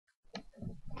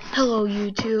Hello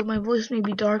YouTube, my voice may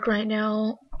be dark right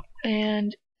now,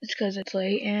 and it's because it's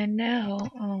late, and now,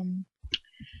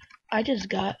 I just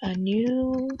got a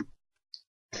new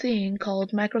thing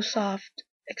called Microsoft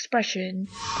Expression,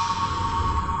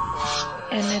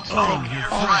 and it's like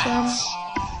awesome.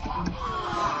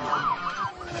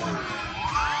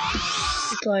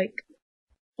 It's like,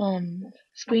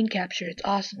 screen capture, it's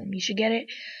awesome, you should get it.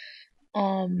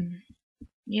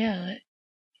 Yeah,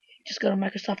 just go to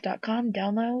Microsoft.com,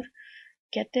 download,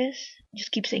 get this,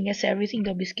 just keep saying yes to everything,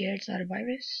 don't be scared, it's not a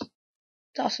virus.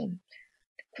 It's awesome.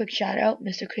 Quick shout out,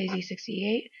 Mr.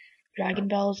 Crazy68, Dragon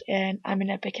Bells, and I'm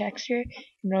an Epic Hexter.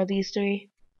 You know these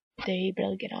three, they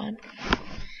barely get on.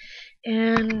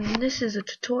 And this is a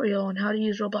tutorial on how to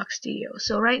use Roblox Studio.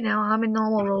 So right now, I'm in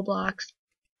normal Roblox.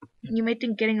 You may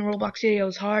think getting a Roblox Studio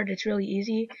is hard, it's really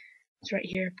easy. It's right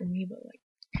here for me, but like,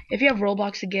 if you have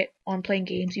Roblox to get on playing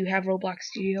games, you have Roblox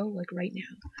Studio, like right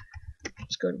now.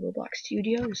 Just go to Roblox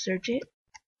Studio to search it.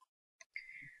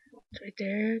 It's right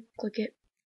there, click it.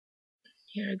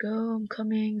 Here I go, I'm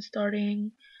coming,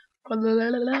 starting,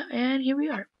 and here we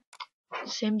are.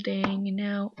 Same thing, and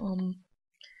now, I'm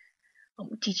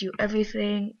gonna teach you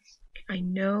everything I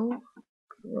know.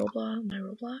 Roblox, my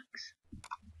Roblox.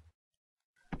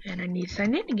 And I need to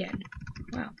sign in again.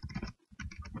 Wow.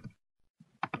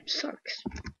 Sucks.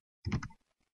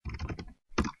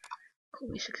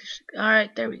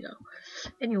 Alright, there we go.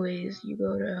 Anyways, you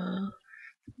go to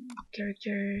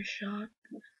character shop.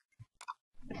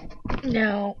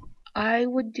 Now, what I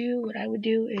would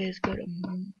do is go to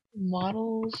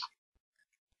models,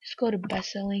 just go to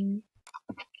best selling,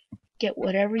 get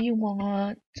whatever you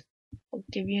want. I'll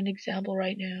give you an example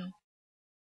right now.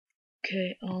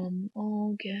 Okay,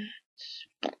 I'll get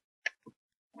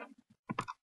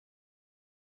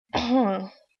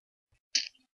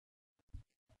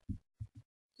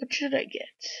what should I get?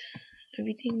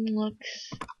 Everything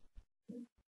looks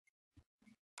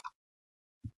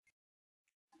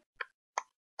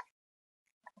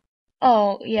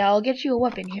oh yeah, I'll get you a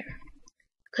weapon here,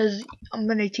 cause I'm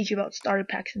gonna teach you about starter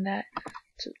packs and that.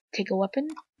 So take a weapon.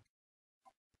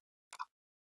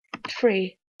 It's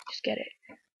free. Just get it.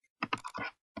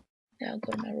 Now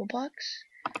go to my Roblox.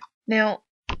 Now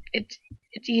it's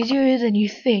easier than you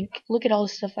think. Look at all the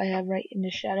stuff I have right in the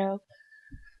shadow.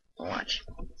 Watch.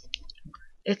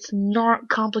 It's not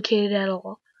complicated at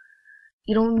all.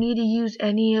 You don't need to use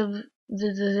any of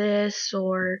this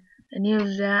or any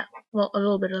of that. Well, a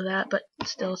little bit of that, but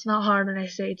still, it's not hard when I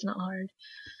say it's not hard.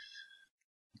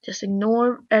 Just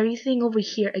ignore everything over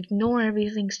here. Ignore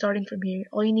everything starting from here.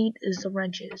 All you need is the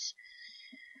wrenches.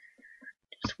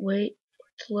 Just wait for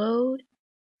it to load.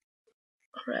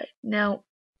 Alright, now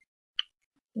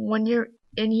when you're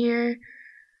in here,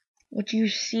 what you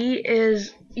see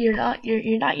is you're not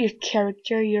your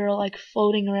character, you're like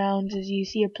floating around as you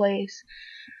see a place.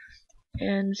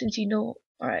 And since you know,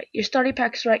 alright, your starter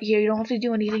pack's right here, you don't have to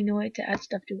do anything to it to add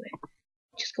stuff to it.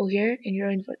 Just go here in your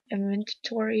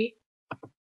inventory.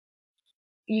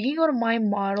 You can go to my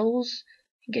models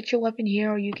and get your weapon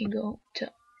here, or you can go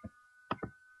to,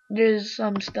 there's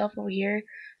some stuff over here.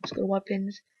 Just go to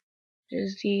weapons.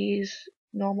 There's these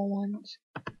normal ones.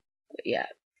 But yeah,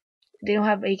 they don't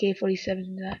have AK-47s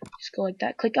in that. Just go like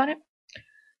that, click on it,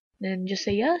 then just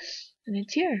say yes, and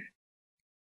it's here.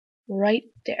 Right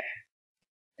there.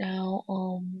 Now,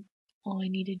 all I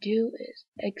need to do is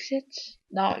exit.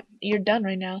 Now, you're done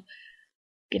right now.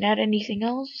 You can add anything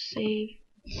else, save.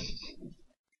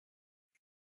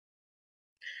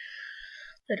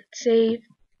 Let it save.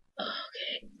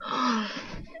 Okay.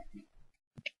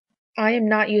 I am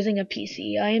not using a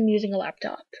PC. I am using a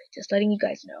laptop. Just letting you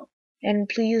guys know. And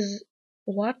please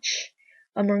watch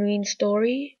A Marine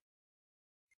Story.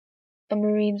 A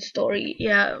Marine Story.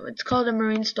 Yeah, it's called A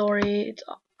Marine Story. It's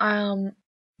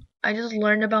I just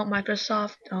learned about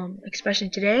Microsoft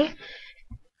Expression today,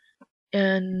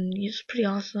 and it's pretty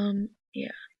awesome.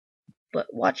 Yeah. But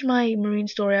watch my Marine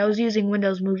Story. I was using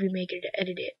Windows Movie Maker to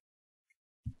edit it.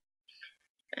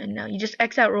 And now you just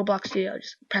X out Roblox Studio,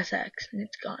 just press X and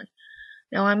it's gone.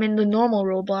 Now I'm in the normal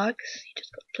Roblox. You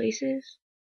just go to places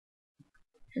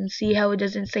and see how it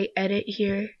doesn't say edit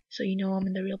here, so you know I'm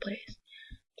in the real place.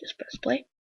 Just press play.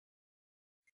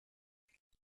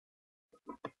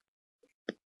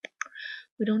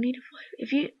 We don't need to fight.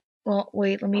 If you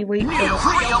wait, let me wait till the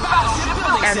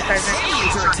present.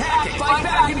 Aliens are attacking. Fight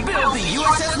back and build the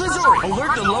USS Missouri.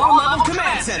 Alert the low-level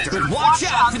command center. But watch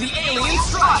out for the alien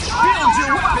strike. Build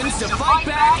your weapons to fight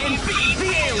back and beat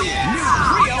the alien.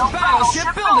 New Rio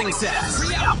battleship building sets.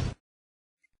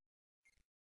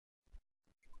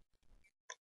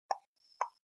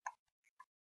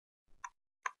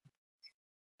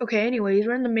 Okay, anyways,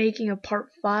 we're in the making of part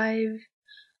 5.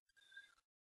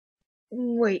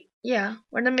 Wait, yeah,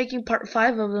 we're in the making part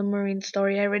 5 of the Marine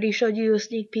story. I already showed you a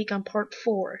sneak peek on part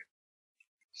 4.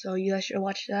 So you guys should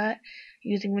watch that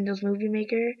using Windows Movie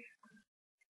Maker.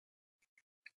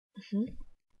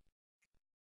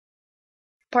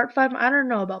 Part 5, I don't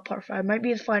know about part 5. Might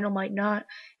be the final, might not.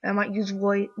 I might use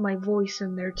my voice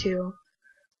in there too.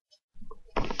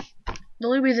 The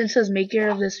only reason it says maker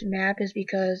of this map is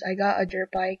because I got a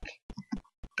dirt bike.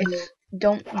 It's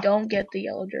don't get the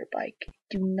yellow dirt bike.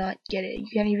 Do not get it. You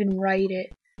can't even ride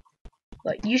it.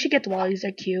 But you should get the Wallies.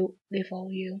 They're cute. They follow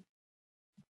you.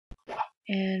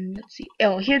 And let's see.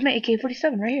 Oh, here's my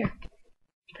AK-47 right here.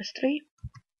 Press 3.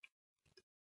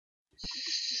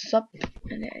 Sup,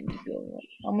 and then you go.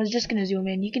 I'm just gonna zoom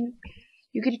in. You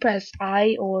can press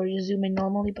I or just zoom in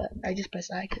normally, but I just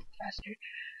press I because it's faster.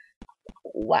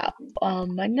 Wow.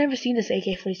 I've never seen this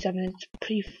AK-47. It's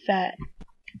pretty fat.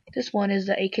 This one is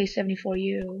the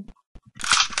AK-74U.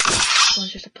 This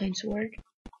one's just a plain sword.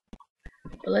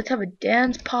 But let's have a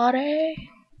dance party.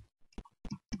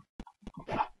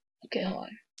 Okay, hold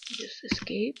on. Just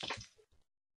escape.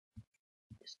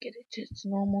 Just get it to its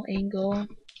normal angle.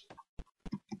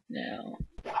 Now,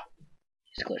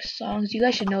 just go to songs. You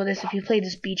guys should know this if you play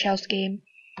this beach house game.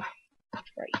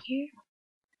 It's right here.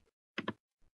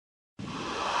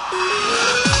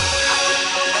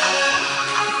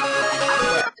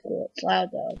 Yeah, it's cool. It's loud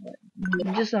though, but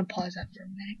I'm just gonna pause that for a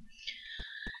minute.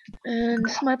 And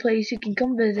this is my place. You can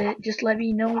come visit. Just let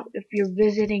me know if you're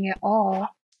visiting at all,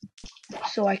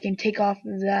 so I can take off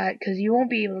of that, because you won't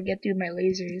be able to get through my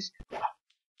lasers.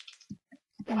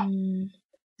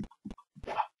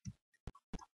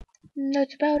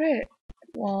 That's about it.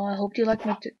 Well, I hope you liked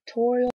my tutorial.